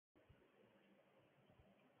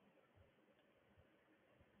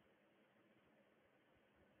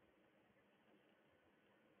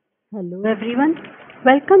Hello everyone,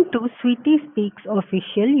 welcome to Sweetie Speaks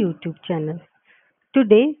official YouTube channel.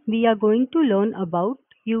 Today we are going to learn about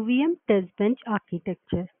UVM Testbench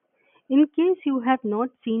Architecture. In case you have not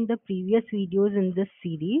seen the previous videos in this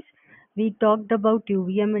series, we talked about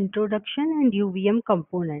UVM Introduction and UVM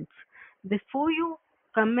Components. Before you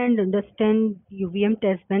come and understand UVM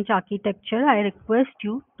Testbench Architecture, I request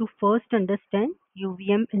you to first understand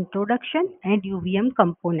UVM Introduction and UVM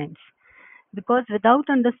Components, because without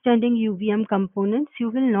understanding UVM components, you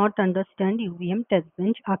will not understand UVM test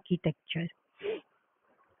bench architecture.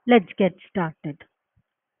 Let's get started.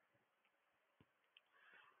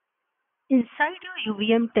 Inside your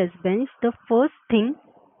UVM test bench, the first thing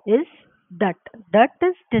is DUT. DUT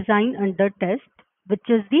is design under test, which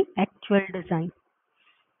is the actual design.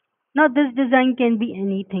 Now, this design can be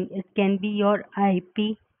anything. It can be your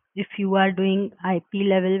IP if you are doing IP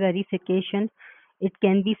level verification. It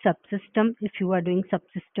can be subsystem if you are doing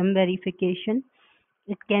subsystem verification.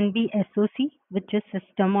 It can be SoC, which is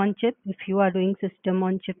system on chip, if you are doing system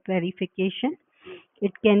on chip verification.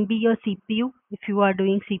 It can be your CPU if you are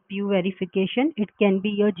doing CPU verification. It can be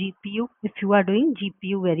your GPU if you are doing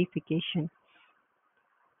GPU verification.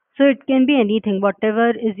 So it can be anything,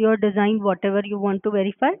 whatever is your design, whatever you want to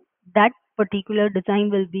verify, that particular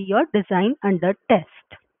design will be your design under test.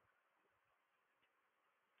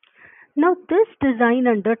 Now, this design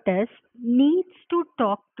under test needs to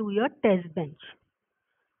talk to your test bench.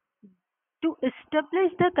 To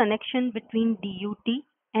establish the connection between DUT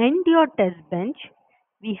and your test bench,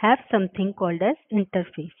 we have something called as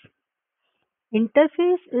interface.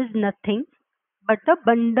 Interface is nothing but a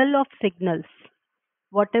bundle of signals.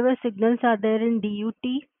 Whatever signals are there in DUT,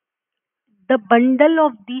 the bundle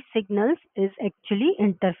of these signals is actually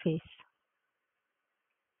interface.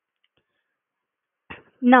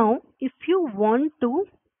 Now, if you want to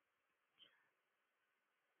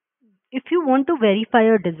verify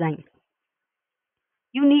a design,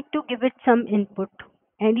 you need to give it some input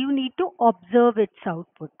and you need to observe its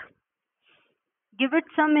output. Give it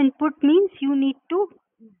some input means you need to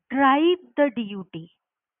drive the DUT.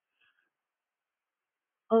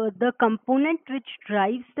 The component which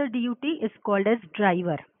drives the DUT is called as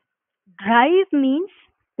driver. Drive means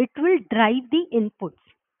it will drive the inputs.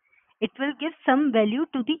 It will give some value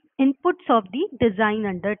to the inputs of the design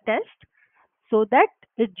under test so that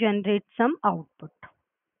it generates some output.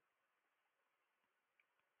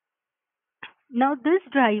 Now this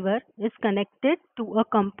driver is connected to a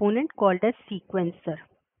component called as sequencer.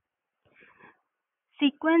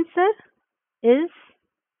 Sequencer is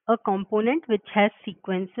a component which has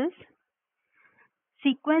sequences.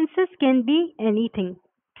 Sequences can be anything.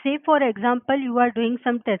 Say for example, you are doing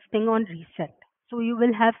some testing on reset. So you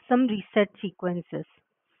will have some reset sequences.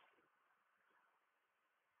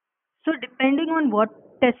 So depending on what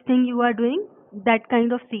testing you are doing, that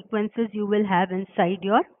kind of sequences you will have inside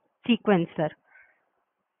your sequencer.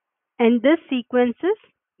 And this sequences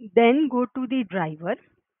then go to the driver,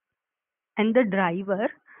 and the driver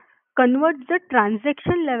converts the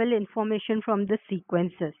transaction level information from the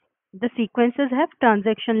sequences. The sequences have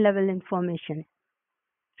transaction level information,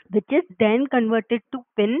 which is then converted to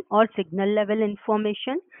pin or signal level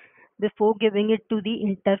information before giving it to the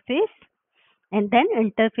interface, and then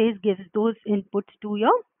interface gives those inputs to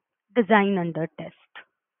your design under test.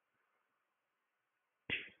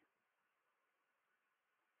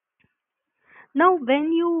 Now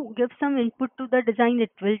when you give some input to the design,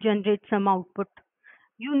 it will generate some output.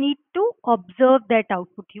 You need to observe that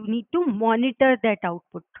output, you need to monitor that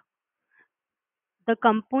output. The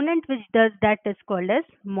component which does that is called as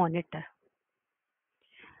monitor.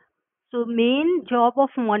 So main job of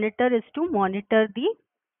monitor is to monitor the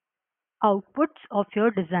outputs of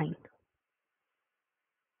your design.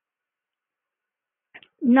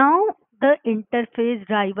 Now the interface,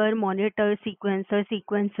 driver, monitor, sequencer,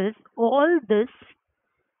 sequences, all this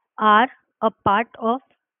are a part of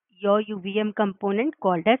your UVM component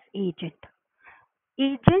called as agent.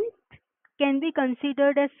 Agent can be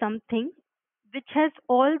considered as something which has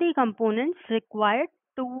all the components required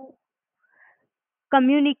to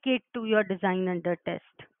communicate to your design under test.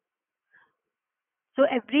 So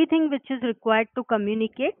everything which is required to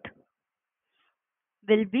communicate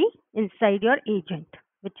will be inside your agent,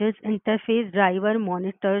 which is interface, driver,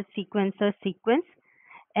 monitor, sequencer, sequence.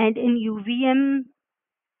 And in UVM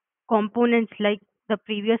components, like the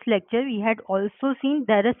previous lecture, we had also seen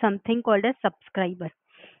there is something called a subscriber.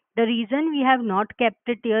 The reason we have not kept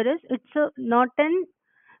it here is not an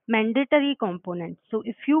mandatory component. So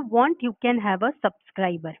if you want, you can have a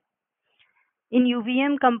subscriber. In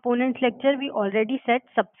UVM components lecture, we already said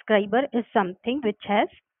subscriber is something which has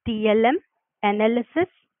TLM, analysis,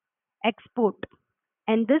 export,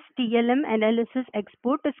 and this TLM analysis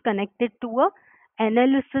export is connected to a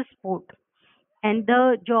analysis port. And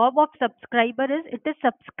the job of subscriber is it is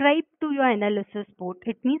subscribed to your analysis port.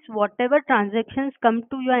 It means whatever transactions come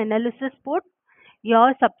to your analysis port,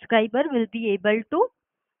 your subscriber will be able to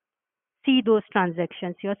see those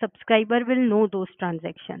transactions. Your subscriber will know those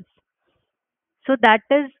transactions. So that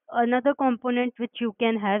is another component which you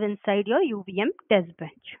can have inside your UVM test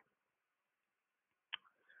bench.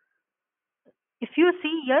 If you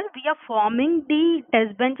see here, we are forming the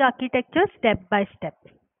test bench architecture step by step.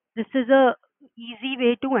 This is a easy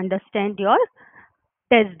way to understand your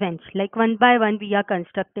test bench. Like one by one, we are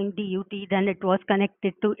constructing DUT, then it was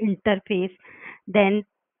connected to interface, then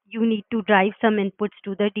you need to drive some inputs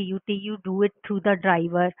to the DUT, you do it through the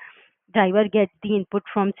driver. Driver gets the input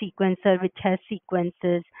from sequencer which has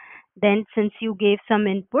sequences. Then since you gave some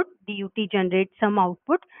input, DUT generates some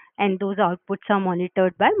output and those outputs are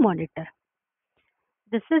monitored by monitor.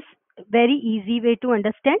 This is very easy way to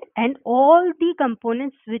understand, and all the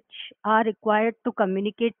components which are required to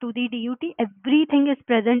communicate to the DUT, everything is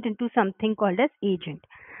present into something called as agent.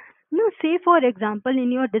 Now, say for example,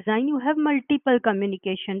 in your design, you have multiple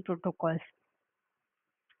communication protocols.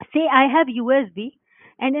 Say I have USB,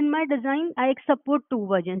 and in my design, I support two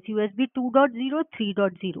versions, USB 2.0,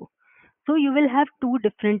 3.0. So you will have two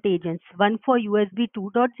different agents, one for USB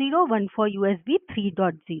 2.0, one for USB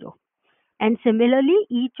 3.0. And similarly,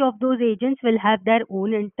 each of those agents will have their own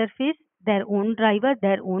interface, their own driver,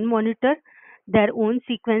 their own monitor, their own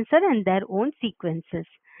sequencer, and their own sequences.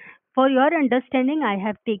 For your understanding, I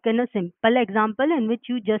have taken a simple example in which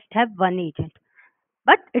you just have one agent.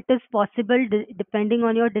 But it is possible, depending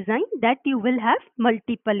on your design, that you will have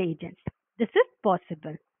multiple agents. This is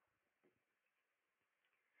possible.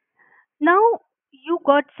 Now, you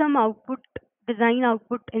got some output, design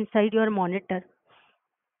output inside your monitor.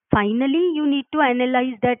 Finally, you need to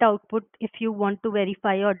analyze that output if you want to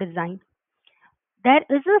verify your design. There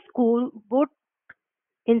is a scoreboard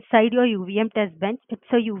inside your UVM test bench. It's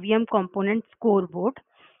a UVM component scoreboard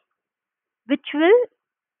which will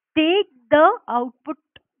take the output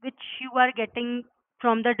which you are getting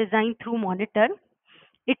from the design through monitor.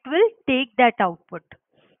 It will take that output.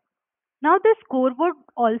 Now, the scoreboard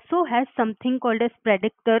also has something called as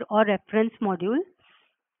predictor or reference module,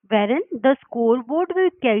 wherein the scoreboard will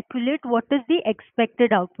calculate what is the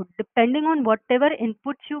expected output. Depending on whatever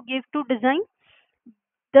inputs you give to design,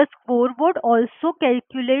 the scoreboard also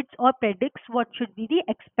calculates or predicts what should be the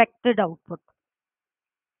expected output.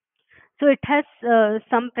 So it has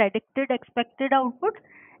some predicted expected output,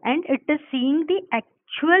 and it is seeing the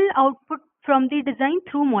actual output from the design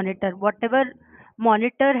through monitor. Whatever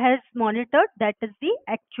monitor has monitored, that is the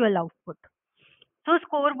actual output. So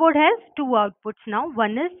scoreboard has two outputs now.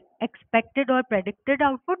 One is expected or predicted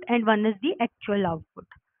output and one is the actual output.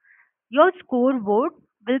 Your scoreboard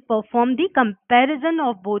will perform the comparison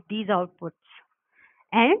of both these outputs.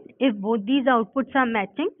 And if both these outputs are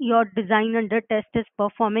matching, your design under test is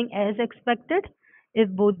performing as expected. If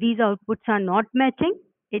both these outputs are not matching,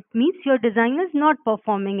 it means your design is not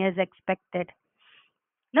performing as expected.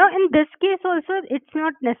 Now, in this case also, it's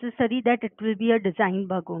not necessary that it will be a design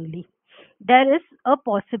bug only. There is a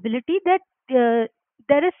possibility that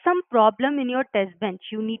there is some problem in your test bench.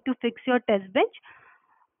 You need to fix your test bench,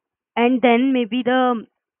 and then maybe the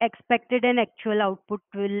expected and actual output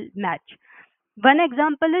will match. One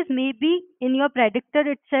example is maybe in your predictor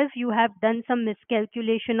itself, you have done some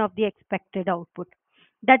miscalculation of the expected output.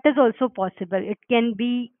 That is also possible. It can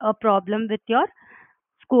be a problem with your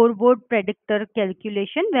scoreboard predictor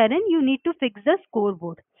calculation wherein you need to fix the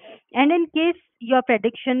scoreboard. And in case your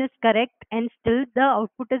prediction is correct and still the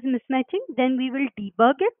output is mismatching, then we will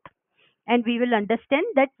debug it and we will understand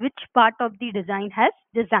that which part of the design has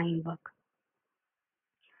design bug.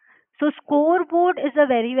 So scoreboard is a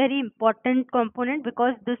very, very important component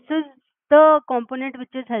because this is the component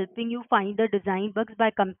which is helping you find the design bugs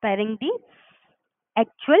by comparing the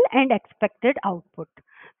actual and expected output.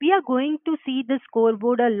 We are going to see the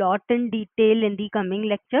scoreboard a lot in detail in the coming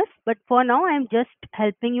lectures, but for now I am just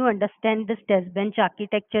helping you understand this test bench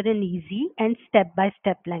architecture in easy and step by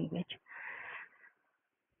step language.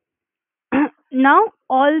 Now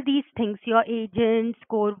all these things, your agent,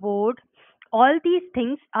 scoreboard, all these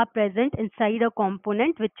things are present inside a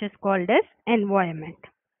component which is called as environment.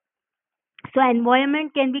 So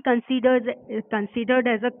environment can be considered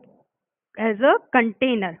as a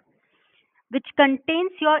container which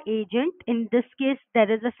contains your agent. In this case,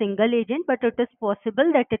 there is a single agent, but it is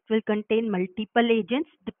possible that it will contain multiple agents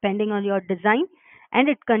depending on your design, and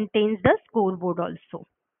it contains the scoreboard also.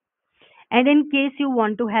 And in case you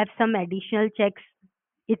want to have some additional checks,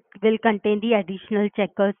 It will contain the additional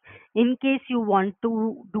checkers. In case you want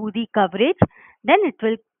to do the coverage, then it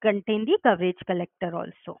will contain the coverage collector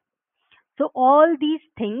also. So all these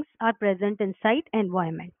things are present inside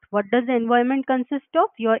environment. What does the environment consist of?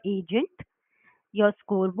 Your agent, your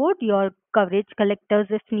scoreboard, your coverage collectors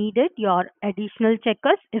if needed, your additional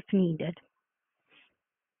checkers if needed.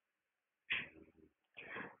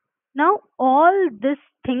 Now all these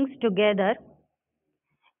things together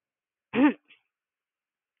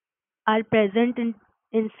are present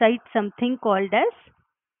inside something called as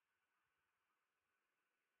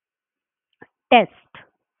test.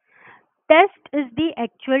 Test is the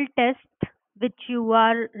actual test which you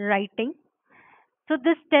are writing. So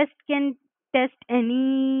this test can test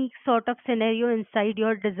any sort of scenario inside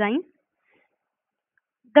your design.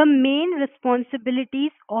 The main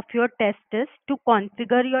responsibilities of your test is to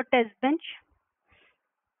configure your test bench,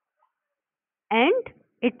 and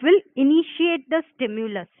it will initiate the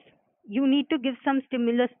stimulus. You need to give some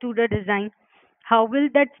stimulus to the design. How will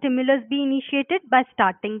that stimulus be initiated? By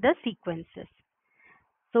starting the sequences.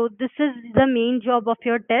 So this is the main job of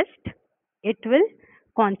your test. It will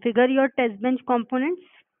configure your test bench components.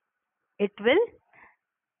 It will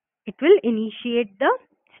it will initiate the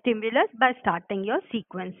stimulus by starting your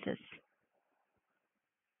sequences.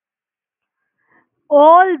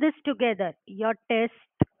 All this together, your test,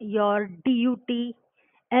 your DUT,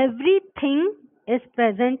 everything is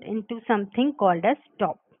present into something called as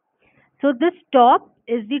top. So this top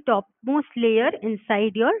is the topmost layer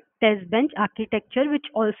inside your test bench architecture, which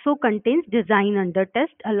also contains design under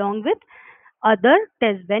test along with other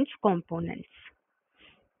test bench components.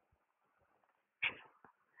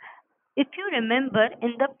 If you remember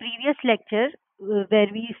in the previous lecture where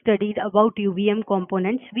we studied about UVM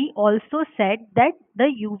components, we also said that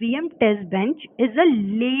the UVM test bench is a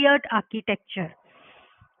layered architecture.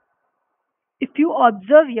 If you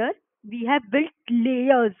observe here, we have built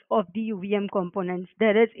layers of the UVM components.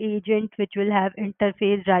 There is agent which will have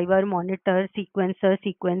interface, driver, monitor, sequencer,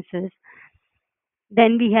 sequences.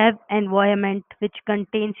 Then we have environment which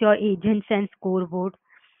contains your agents and scoreboard.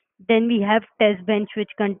 Then we have test bench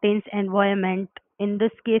which contains environment. In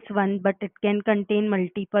this case one, but it can contain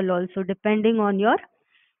multiple also depending on your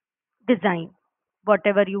design,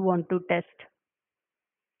 whatever you want to test.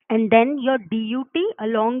 And then your DUT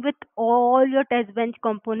along with all your test bench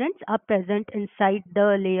components are present inside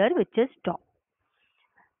the layer which is top.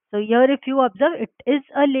 So here if you observe, it is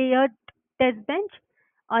a layered test bench.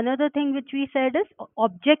 Another thing which we said is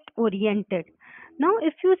object oriented. Now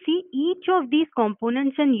if you see each of these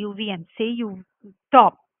components in UVM, say you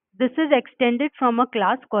top, this is extended from a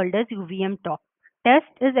class called as UVM top.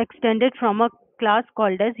 Test is extended from a class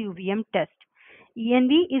called as UVM test.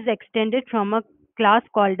 ENV is extended from a class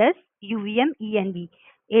called as UVM ENV.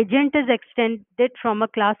 Agent is extended from a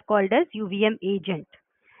class called as UVM agent.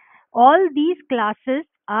 All these classes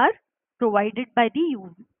are provided by the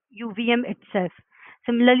UVM itself.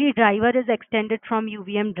 Similarly, driver is extended from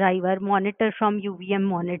UVM driver, monitor from UVM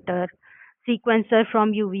monitor, sequencer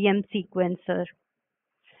from UVM sequencer.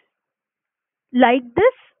 Like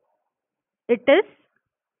this, it is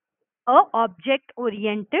a object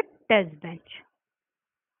oriented test bench.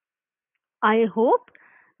 I hope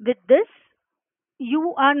with this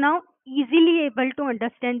you are now easily able to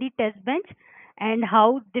understand the test bench and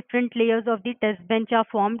how different layers of the test bench are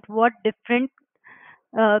formed, what different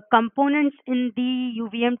components in the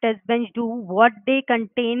UVM test bench do, what they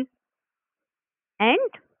contain, and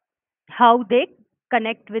how they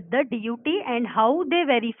connect with the DUT, and how they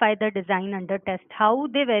verify the design under test, how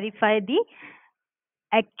they verify the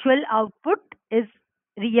actual output is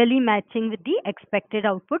really matching with the expected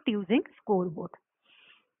output using scoreboard.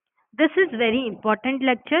 This is very important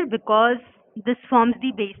lecture because this forms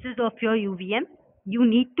the basis of your UVM. You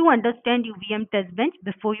need to understand UVM test bench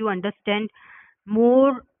before you understand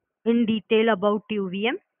more in detail about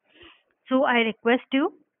UVM. So I request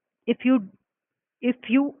you, if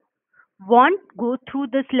you want, go through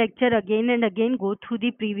this lecture again and again, go through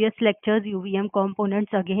the previous lectures UVM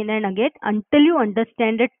components again and again until you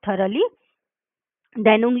understand it thoroughly.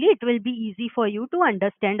 Then only it will be easy for you to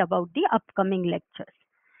understand about the upcoming lectures.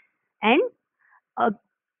 And uh,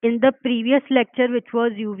 in the previous lecture, which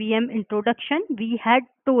was UVM introduction, we had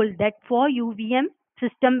told that for UVM,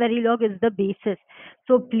 system verilog is the basis.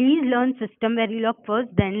 So please learn system verilog first,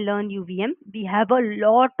 then learn UVM. We have a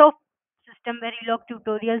lot of system verilog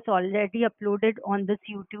tutorials already uploaded on this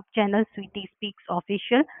YouTube channel, Sweetie Speaks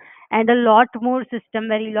Official, and a lot more system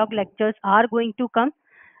verilog lectures are going to come.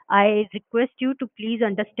 I request you to please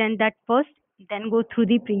understand that first, then go through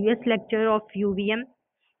the previous lecture of UVM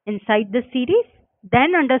inside the series.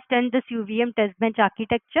 Then understand this UVM test bench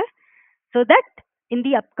architecture so that in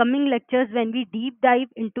the upcoming lectures, when we deep dive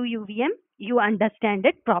into UVM, you understand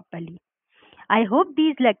it properly. I hope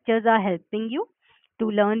these lectures are helping you to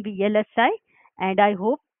learn VLSI, and I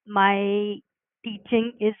hope my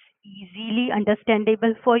teaching is easily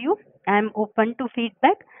understandable for you. I am open to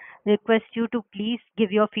feedback. Request you to please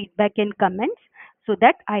give your feedback in comments so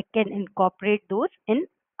that I can incorporate those in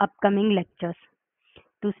upcoming lectures.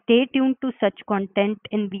 To stay tuned to such content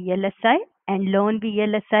in VLSI and learn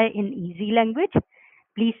VLSI in easy language,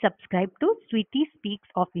 please subscribe to Sweetie Speaks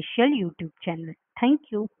official YouTube channel.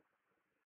 Thank you.